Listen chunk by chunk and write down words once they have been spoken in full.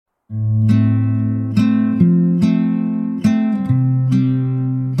This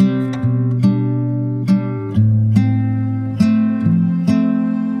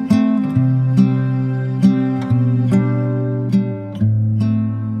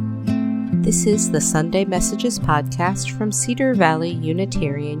is the Sunday Messages podcast from Cedar Valley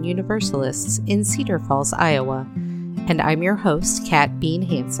Unitarian Universalists in Cedar Falls, Iowa, and I'm your host, Kat Bean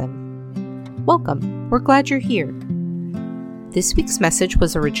Hansen. Welcome, we're glad you're here. This week's message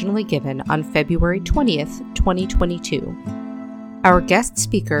was originally given on February 20th, 2022. Our guest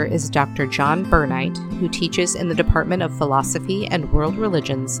speaker is Dr. John Burnite, who teaches in the Department of Philosophy and World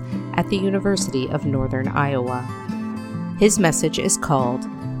Religions at the University of Northern Iowa. His message is called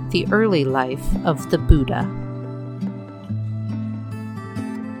The Early Life of the Buddha.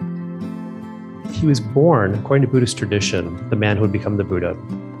 He was born, according to Buddhist tradition, the man who would become the Buddha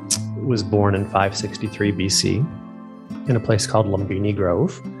was born in 563 BC in a place called Lumbini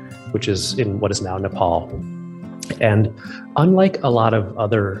Grove, which is in what is now Nepal. And unlike a lot of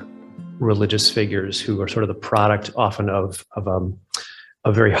other religious figures who are sort of the product often of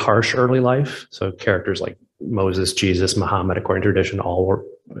a very harsh early life, so characters like Moses, Jesus, Muhammad, according to tradition, all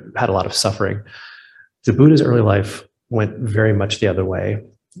had a lot of suffering. The Buddha's early life went very much the other way.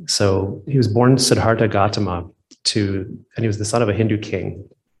 So he was born Siddhartha Gautama and he was the son of a Hindu king.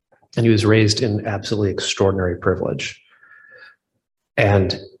 And he was raised in absolutely extraordinary privilege.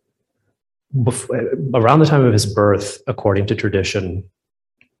 And around the time of his birth, according to tradition,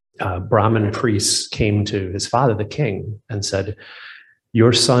 Brahmin priests came to his father, the king, and said,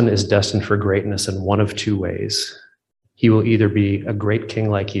 "Your son is destined for greatness in one of two ways. He will either be a great king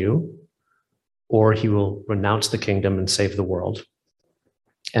like you, or he will renounce the kingdom and save the world."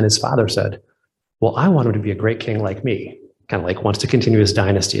 And his father said, "Well, I want him to be a great king like me," kind of like wants to continue his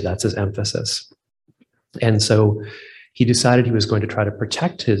dynasty. That's his emphasis. And so he decided he was going to try to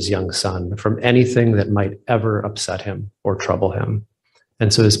protect his young son from anything that might ever upset him or trouble him.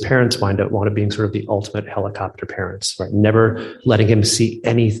 And so his parents wound up being sort of the ultimate helicopter parents, right? Never letting him see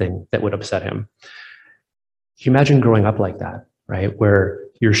anything that would upset him. Can you imagine growing up like that, right? Where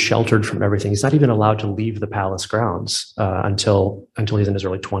you're sheltered from everything. He's not even allowed to leave the palace grounds until he's in his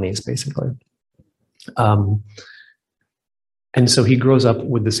early 20s, basically. And so he grows up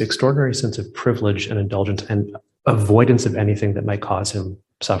with this extraordinary sense of privilege and indulgence and avoidance of anything that might cause him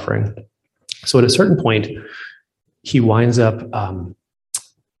suffering. So at a certain point, he winds up,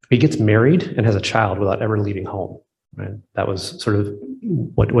 he gets married and has a child without ever leaving home. Right? That was sort of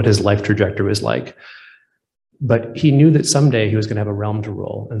what his life trajectory was like. But he knew that someday he was going to have a realm to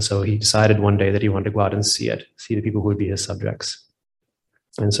rule. And so he decided one day that he wanted to go out and see the people who would be his subjects.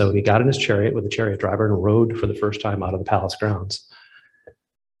 And so he got in his chariot with a chariot driver and rode for the first time out of the palace grounds.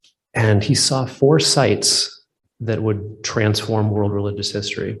 And he saw 4 sights that would transform world religious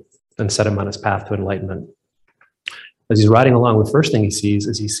history and set him on his path to enlightenment. As he's riding along, the first thing he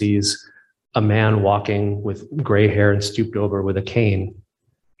sees a man walking with gray hair and stooped over with a cane.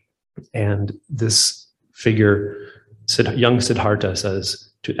 And this figure, young Siddhartha,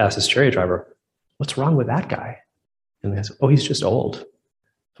 asks his chariot driver, "What's wrong with that guy?" And they say, "Oh, he's just old."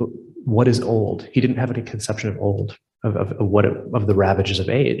 So what is old? He didn't have any conception of old, of the ravages of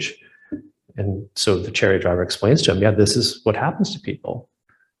age. And so the chariot driver explains to him, "Yeah, this is what happens to people.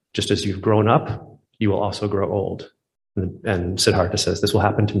 Just as you've grown up, you will also grow old." And Siddhartha says, "This will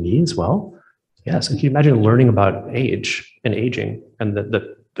happen to me as well?" Yes. And can you imagine learning about age and aging and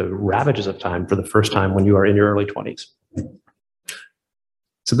the ravages of time for the first time when you are in your early 20s?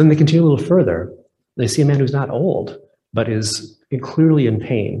 So then they continue a little further. They see a man who's not old, but is clearly in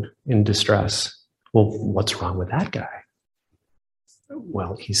pain, in distress. Well, what's wrong with that guy?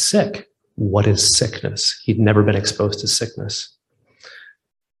 Well, he's sick. What is sickness? He'd never been exposed to sickness.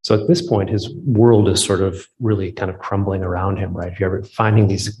 So at this point, his world is sort of really kind of crumbling around him, right? If you're ever finding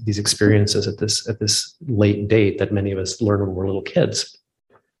these experiences at this late date that many of us learn when we're little kids.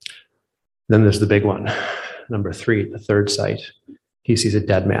 Then there's the big one, number 3, the third sight. He sees a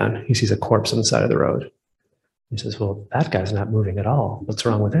dead man. He sees a corpse on the side of the road. He says, "Well, that guy's not moving at all. What's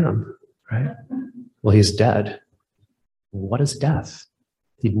wrong with him?" Right? Well, he's dead. What is death?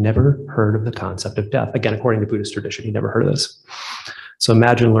 He'd never heard of the concept of death. Again, according to Buddhist tradition, he'd never heard of this. So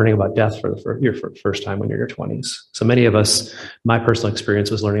imagine learning about death for your first time when you're in your 20s. So many of us, my personal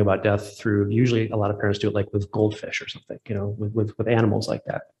experience was learning about death through, usually a lot of parents do it like with goldfish or something, with animals like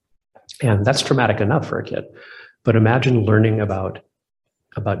that. And that's traumatic enough for a kid. But imagine learning about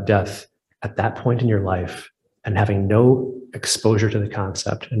death at that point in your life and having no exposure to the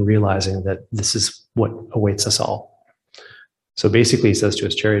concept and realizing that this is what awaits us all. So basically he says to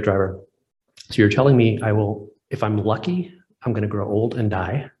his chariot driver, "So you're telling me if I'm lucky, I'm going to grow old and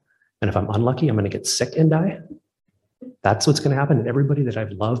die. And if I'm unlucky, I'm going to get sick and die. That's what's going to happen. And everybody that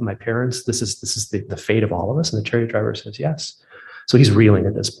I've loved, my parents, this is the fate of all of us. And the chariot driver says, yes. So he's reeling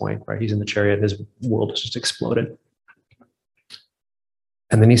at this point, right? He's in the chariot. His world has just exploded.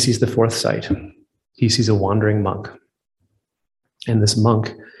 And then he sees the fourth sight. He sees a wandering monk. And this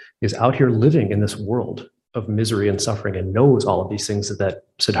monk is out here living in this world of misery and suffering and knows all of these things that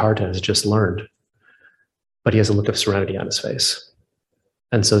Siddhartha has just learned. But he has a look of serenity on his face.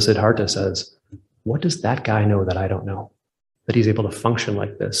 And so Siddhartha says, what does that guy know that I don't know? That he's able to function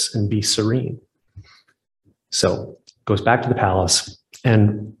like this and be serene. So goes back to the palace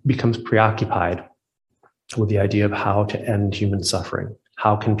and becomes preoccupied with the idea of how to end human suffering.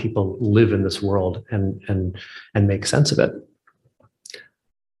 How can people live in this world and make sense of it?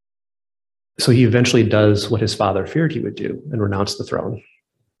 So he eventually does what his father feared he would do and renounce the throne.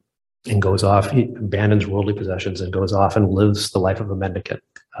 And goes off, he abandons worldly possessions and goes off and lives the life of a mendicant,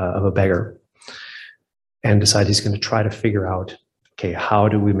 of a beggar, and decides he's going to try to figure out, okay, how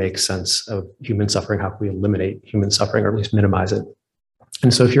do we make sense of human suffering? How can we eliminate human suffering or at least minimize it?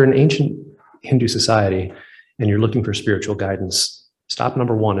 And so if you're in ancient Hindu society and you're looking for spiritual guidance, stop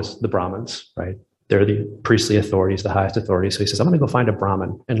number one is the Brahmins, right? They're the priestly authorities, the highest authorities. So he says, I'm going to go find a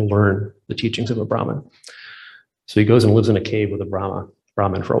Brahmin and learn the teachings of a Brahmin. So he goes and lives in a cave with a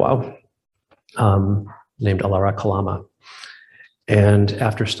Brahmin for a while, named Alara Kalama. And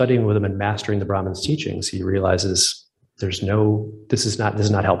after studying with him and mastering the Brahmin's teachings, he realizes this is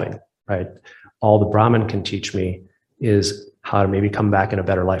not helping, right? All the Brahmin can teach me is how to maybe come back in a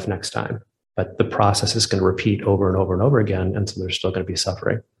better life next time. But the process is going to repeat over and over and over again. And so there's still going to be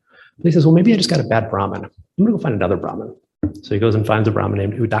suffering. But he says, well, maybe I just got a bad Brahmin. I'm going to go find another Brahmin. So he goes and finds a Brahmin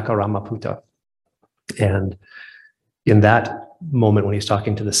named Udaka Ramaputta. And in that moment when he's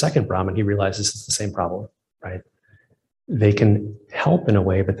talking to the second Brahmin, he realizes it's the same problem, right? They can help in a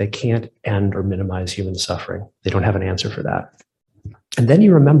way, but they can't end or minimize human suffering. They don't have an answer for that. And then he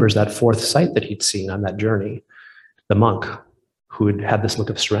remembers that fourth sight that he'd seen on that journey, the monk who had had this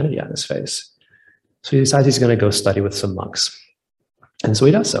look of serenity on his face. So he decides he's going to go study with some monks. And so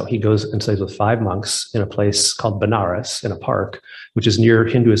he does so. He goes and studies with 5 monks in a place called Benares, in a park, which is near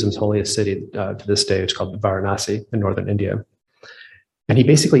Hinduism's holiest city to this day. It's called Varanasi in northern India. And he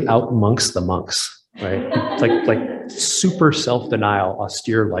basically out-monks the monks, right? Like super self-denial,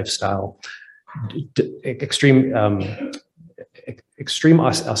 austere lifestyle, extreme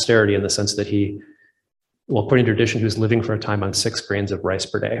austerity in the sense that he, well, according to tradition, he was living for a time on 6 grains of rice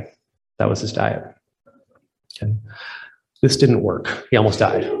per day. That was his diet. Okay. This didn't work. He almost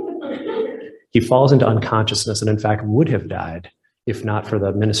died. He falls into unconsciousness and in fact would have died if not for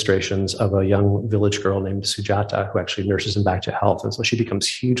the ministrations of a young village girl named Sujata, who actually nurses him back to health. And so she becomes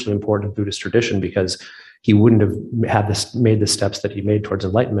hugely important in Buddhist tradition because he wouldn't have made the steps that he made towards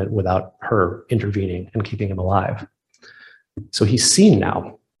enlightenment without her intervening and keeping him alive. So he's seen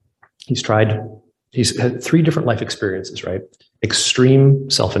now. He's had 3 different life experiences, right?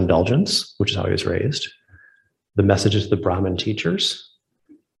 Extreme self-indulgence, which is how he was raised, the messages of the Brahmin teachers,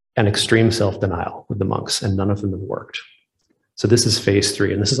 and extreme self-denial with the monks, and none of them have worked. So this is phase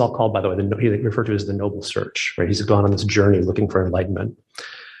 3, and this is all called, by the way, he referred to as the noble search, right? He's gone on this journey looking for enlightenment.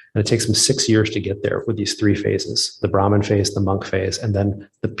 And it takes him 6 years to get there with these 3 phases, the Brahmin phase, the monk phase, and then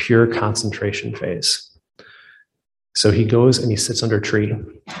the pure concentration phase. So he goes and he sits under a tree,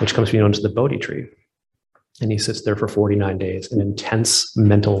 which comes to be known as the Bodhi tree. And he sits there for 49 days in intense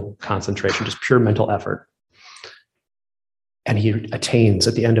mental concentration, just pure mental effort. And he attains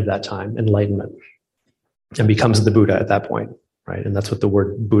at the end of that time enlightenment and becomes the Buddha at that point, right? And that's what the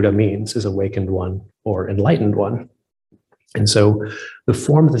word Buddha means, is awakened one or enlightened one. And so the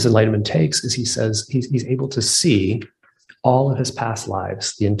form that this enlightenment takes is he says he's able to see all of his past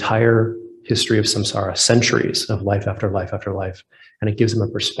lives, the entire history of samsara, centuries of life after life after life. And it gives him a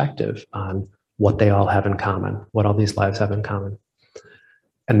perspective on what they all have in common, what all these lives have in common.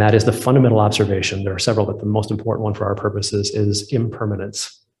 And that is the fundamental observation. There are several, but the most important one for our purposes is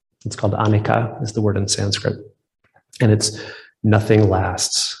impermanence. It's called anicca, is the word in Sanskrit. And it's nothing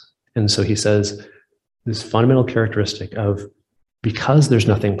lasts. And so he says this fundamental characteristic of, because there's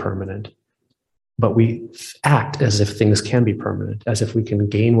nothing permanent, but we act as if things can be permanent, as if we can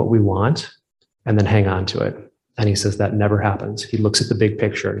gain what we want and then hang on to it. And he says that never happens. He looks at the big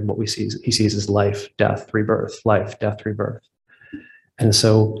picture, and what he sees is life, death, rebirth, life, death, rebirth. And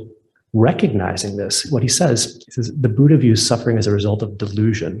so recognizing this, what he says the Buddha views suffering as a result of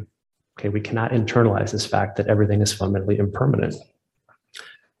delusion. Okay, we cannot internalize this fact that everything is fundamentally impermanent.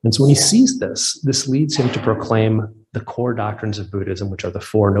 And so when he sees this leads him to proclaim the core doctrines of Buddhism, which are the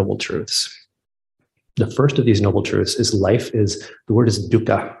 4 noble truths. The first of these noble truths is the word is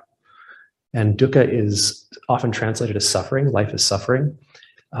dukkha. And dukkha is often translated as suffering. Life is suffering.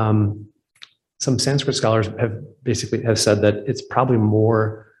 Some Sanskrit scholars have said that it's probably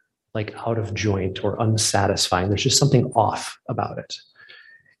more like out of joint or unsatisfying. There's just something off about it.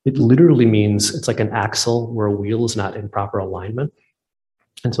 It literally means it's like an axle where a wheel is not in proper alignment.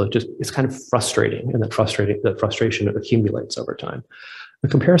 And so it's kind of frustrating, and that frustration accumulates over time. The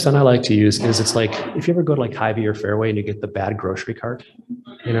comparison I like to use is it's like if you ever go to like Hy-Vee or Fairway and you get the bad grocery cart,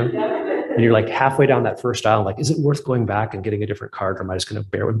 and you're like halfway down that first aisle, like, is it worth going back and getting a different cart, or am I just going to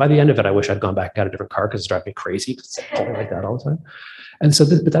bear with? By the end of it, I wish I'd gone back and got a different cart because it's driving me crazy. It's something like that all the time. And so,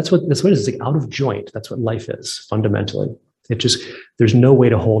 but that's what it is. It's like out of joint. That's what life is fundamentally. There's no way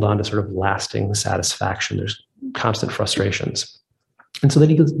to hold on to sort of lasting satisfaction. There's constant frustrations. And so then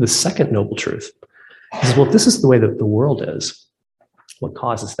he gives the second noble truth. He says, well, if this is the way that the world is, what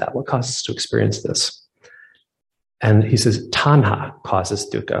causes that? What causes us to experience this? And he says, tanha causes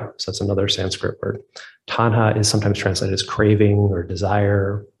dukkha. So that's another Sanskrit word. Tanha is sometimes translated as craving or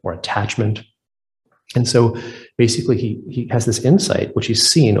desire or attachment. And so basically he has this insight, which he's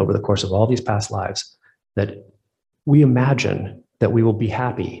seen over the course of all these past lives, that we imagine that we will be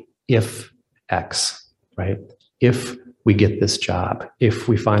happy if X, right? If we get this job, if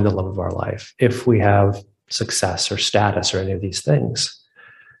we find the love of our life, if we have success or status or any of these things.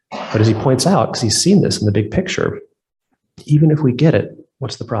 But as he points out, because he's seen this in the big picture, even if we get it,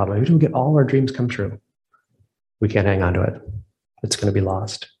 what's the problem? Even if we get all our dreams come true, we can't hang on to it. It's going to be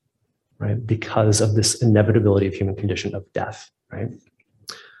lost, right? Because of this inevitability of human condition of death, right?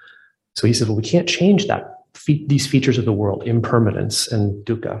 So he says, well, we can't change these features of the world, impermanence and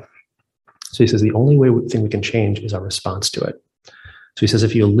dukkha. So he says, the only thing we can change is our response to it. So he says,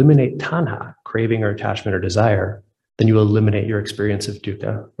 if you eliminate tanha, craving or attachment or desire, then you eliminate your experience of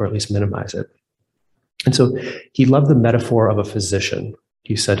dukkha, or at least minimize it. And so he loved the metaphor of a physician.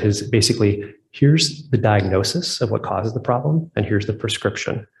 He said basically, here's the diagnosis of what causes the problem, and here's the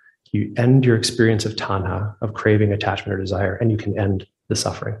prescription. You end your experience of tanha, of craving, attachment, or desire, and you can end the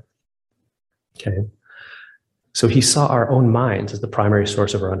suffering. Okay. So he saw our own minds as the primary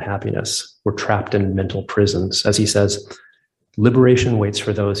source of our unhappiness. We're trapped in mental prisons. As he says, liberation waits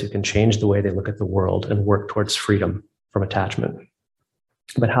for those who can change the way they look at the world and work towards freedom from attachment.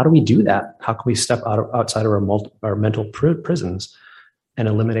 But how do we do that? How can we step outside of our mental prisons and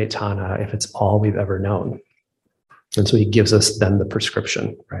eliminate tanha if it's all we've ever known? And so he gives us then the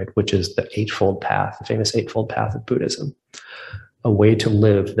prescription, right, which is the Eightfold Path, the famous Eightfold Path of Buddhism, a way to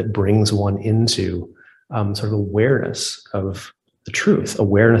live that brings one into sort of awareness of the truth,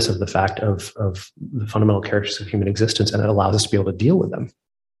 awareness of the fact of the fundamental characteristics of human existence, and it allows us to be able to deal with them.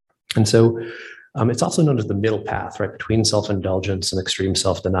 And so it's also known as the middle path, right, between self-indulgence and extreme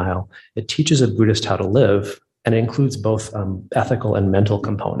self-denial. It teaches a Buddhist how to live, and it includes both ethical and mental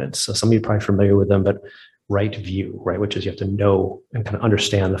components. So some of you are probably familiar with them, but right view, right, which is you have to know and kind of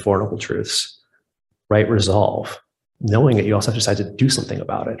understand the Four Noble Truths. Right resolve, knowing it, you also have to decide to do something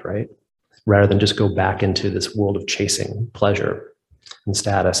about it, right? Rather than just go back into this world of chasing pleasure and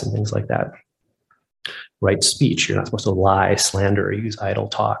status and things like that. Right speech, you're not supposed to lie, slander, or use idle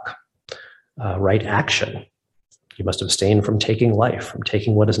talk. Right action, you must abstain from taking life, from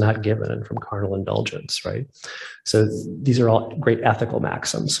taking what is not given, and from carnal indulgence, right? So these are all great ethical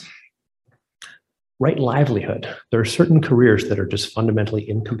maxims. Right livelihood, there are certain careers that are just fundamentally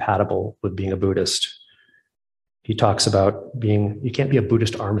incompatible with being a Buddhist. He talks about you can't be a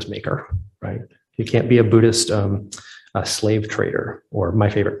Buddhist arms maker, right? You can't be a Buddhist a slave trader, or my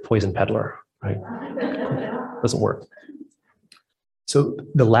favorite, poison peddler, right? Doesn't work. So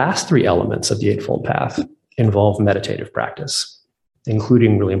the last three elements of the Eightfold Path involve meditative practice,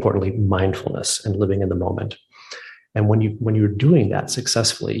 including, really importantly, mindfulness and living in the moment. And when you're doing that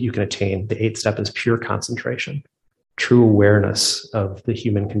successfully, you can attain the eighth step is pure concentration, true awareness of the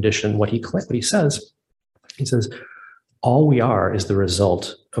human condition. What he says, all we are is the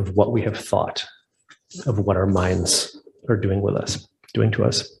result of what we have thought, of what our minds are doing to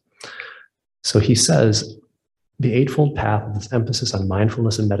us. So he says, the Eightfold Path, with its emphasis on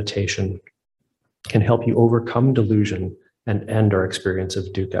mindfulness and meditation, can help you overcome delusion and end our experience of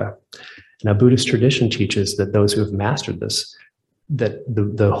dukkha. Now, Buddhist tradition teaches that those who have mastered this, that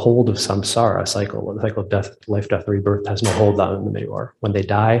the hold of samsara cycle, the cycle of death, life, death, rebirth, has no hold on them anymore. When they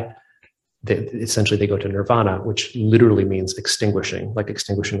die, essentially they go to nirvana, which literally means extinguishing, like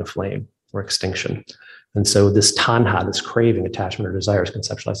extinguishing a flame or extinction. And so this tanha, this craving, attachment, or desire is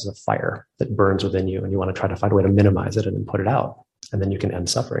conceptualized as a fire that burns within you, and you want to try to find a way to minimize it and then put it out, and then you can end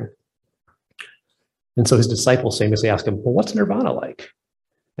suffering. And so his disciples famously ask him, well, what's nirvana like?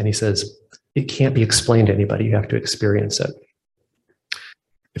 And he says, it can't be explained to anybody. You have to experience it.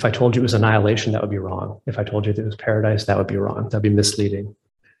 If I told you it was annihilation, that would be wrong. If I told you that it was paradise, that would be wrong. That'd be misleading.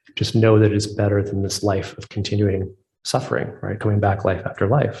 Just know that it is better than this life of continuing suffering, right? Coming back life after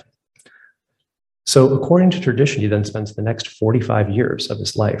life. So according to tradition, he then spends the next 45 years of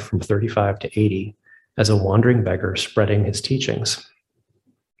his life, from 35 to 80, as a wandering beggar spreading his teachings,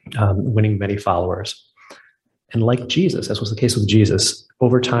 winning many followers. And like Jesus, as was the case with Jesus,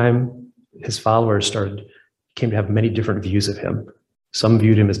 over time, his followers came to have many different views of him. Some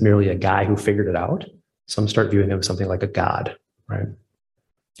viewed him as merely a guy who figured it out. Some start viewing him as something like a god, right?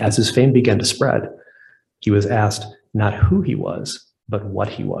 As his fame began to spread, he was asked not who he was, but what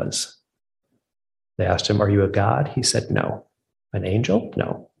he was. They asked him, "Are you a god?" He said, "No." "An angel?"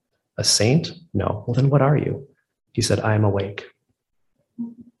 "No." "A saint?" "No." "Well, then what are you?" He said, "I am awake."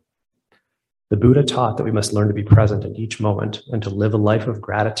 The Buddha taught that we must learn to be present in each moment and to live a life of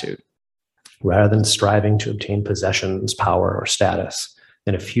gratitude, rather than striving to obtain possessions, power, or status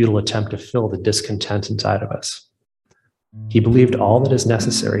in a futile attempt to fill the discontent inside of us. He believed all that is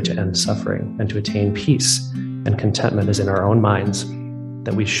necessary to end suffering and to attain peace and contentment is in our own minds,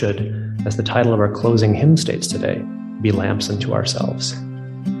 that we should, as the title of our closing hymn states today, be lamps unto ourselves.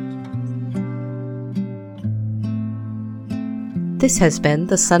 This has been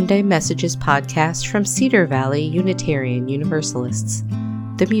the Sunday Messages podcast from Cedar Valley Unitarian Universalists.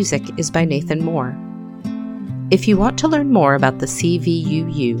 The music is by Nathan Moore. If you want to learn more about the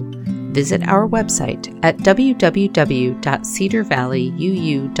CVUU, visit our website at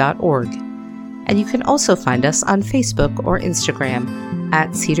www.cedarvalleyuu.org. And you can also find us on Facebook or Instagram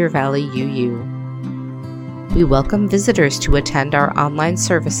at Cedar Valley UU. We welcome visitors to attend our online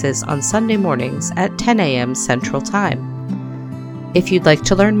services on Sunday mornings at 10 a.m. Central Time. If you'd like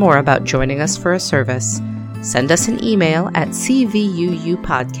to learn more about joining us for a service, send us an email at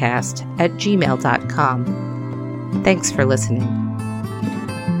cvuupodcast@gmail.com. Thanks for listening.